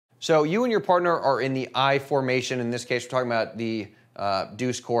So you and your partner are in the I formation. In this case, we're talking about the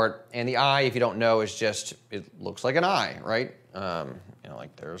deuce court. And the I, if you don't know, is just, it looks like an I, right?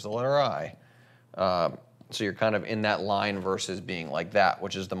 Like there's the letter I. So you're kind of in that line versus being like that,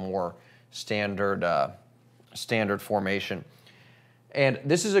 which is the more standard, standard formation. And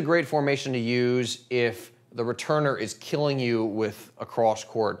this is a great formation to use if the returner is killing you with a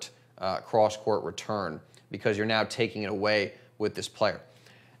cross-court return, because you're now taking it away with this player.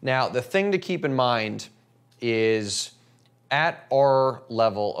 Now, the thing to keep in mind is at our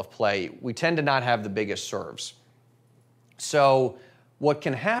level of play, we tend to not have the biggest serves. So what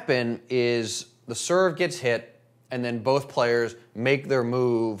can happen is the serve gets hit, and then both players make their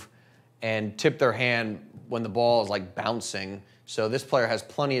move and tip their hand when the ball is like bouncing. So this player has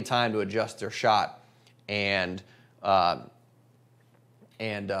plenty of time to adjust their shot and hit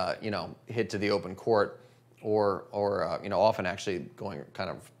to the open court. Or often actually going kind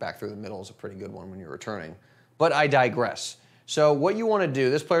of back through the middle is a pretty good one when you're returning. But I digress. So what you want to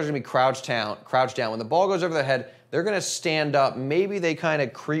do, this player's going to be crouched down. When the ball goes over their head, they're going to stand up. Maybe they kind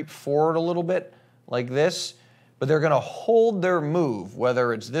of creep forward a little bit like this, but they're going to hold their move,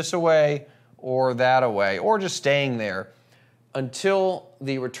 whether it's this away or that away, or just staying there until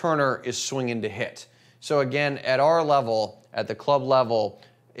the returner is swinging to hit. So again, at our level, at the club level,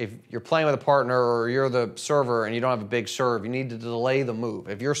 if you're playing with a partner or you're the server and you don't have a big serve, you need to delay the move.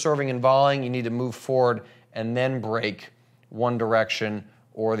 If you're serving and volleying, you need to move forward and then break one direction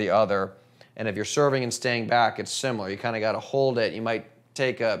or the other. And if you're serving and staying back, it's similar. You kind of got to hold it. You might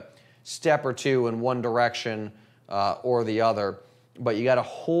take a step or two in one direction or the other, but you got to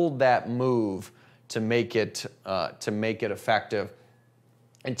hold that move to make it effective.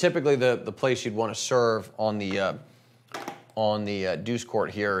 And typically the place you'd want to serve on the deuce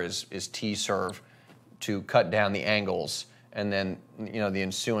court here is T serve to cut down the angles, and then the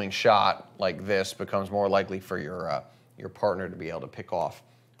ensuing shot like this becomes more likely for your partner to be able to pick off.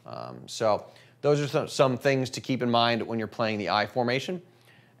 So those are some things to keep in mind when you're playing the I formation.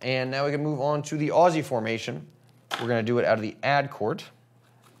 And now we can move on to the Aussie formation. We're going to do it out of the ad court.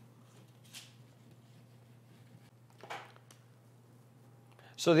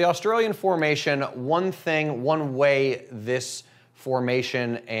 So the Australian formation, one way this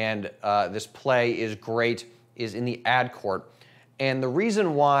formation and this play is great is in the ad court. And the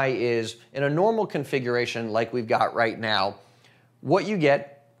reason why is in a normal configuration like we've got right now, what you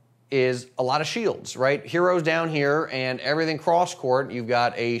get is a lot of shields, right? Heroes down here and everything cross court. You've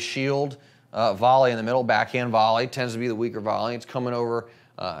got a shield volley in the middle, backhand volley, tends to be the weaker volley. It's coming over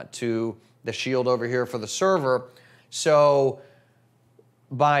to the shield over here for the server. So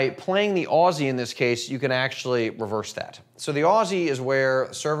by playing the Aussie in this case, you can actually reverse that. So the Aussie is where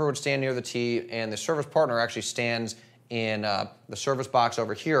the server would stand near the tee and the service partner actually stands in the service box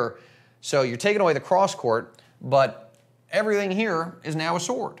over here. So you're taking away the cross court, but everything here is now a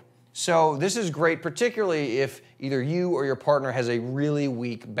sword. So this is great, particularly if either you or your partner has a really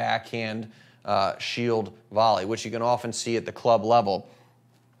weak backhand shield volley, which you can often see at the club level.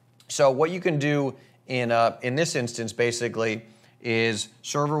 So what you can do in this instance, basically, is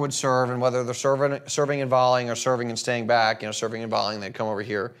server would serve, and whether they're serving and volleying or serving and staying back, serving and volleying, they'd come over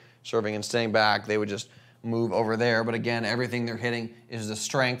here, serving and staying back, they would just move over there. But again, everything they're hitting is the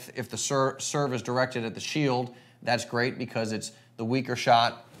strength. If the serve is directed at the shield, that's great because it's the weaker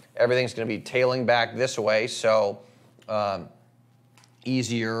shot. Everything's going to be tailing back this way, so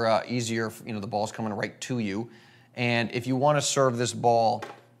easier, the ball's coming right to you. And if you want to serve this ball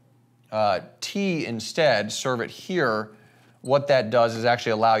T instead, serve it here, what that does is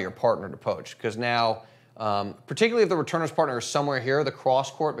actually allow your partner to poach, because now, particularly if the returner's partner is somewhere here, the cross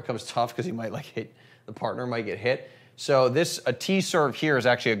court becomes tough because he might the partner might get hit. So a T serve here is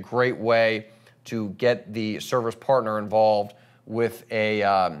actually a great way to get the server's partner involved with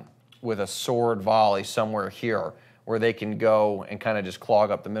a sword volley somewhere here, where they can go and kind of just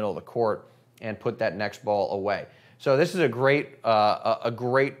clog up the middle of the court and put that next ball away. So this is a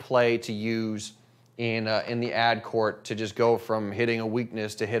great play to use in the ad court to just go from hitting a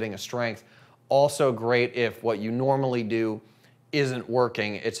weakness to hitting a strength. Also great if what you normally do isn't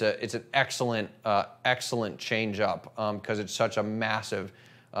working. It's an excellent change up because it's such a massive,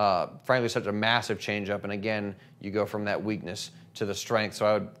 frankly, such a massive change up. And again, you go from that weakness to the strength. So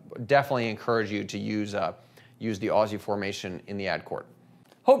I would definitely encourage you to use the Aussie formation in the ad court.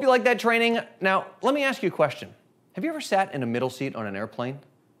 Hope you like that training. Now, let me ask you a question. Have you ever sat in a middle seat on an airplane?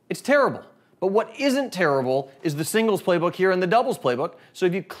 It's terrible. But what isn't terrible is the singles playbook here and the doubles playbook. So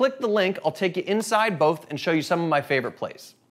if you click the link, I'll take you inside both and show you some of my favorite plays.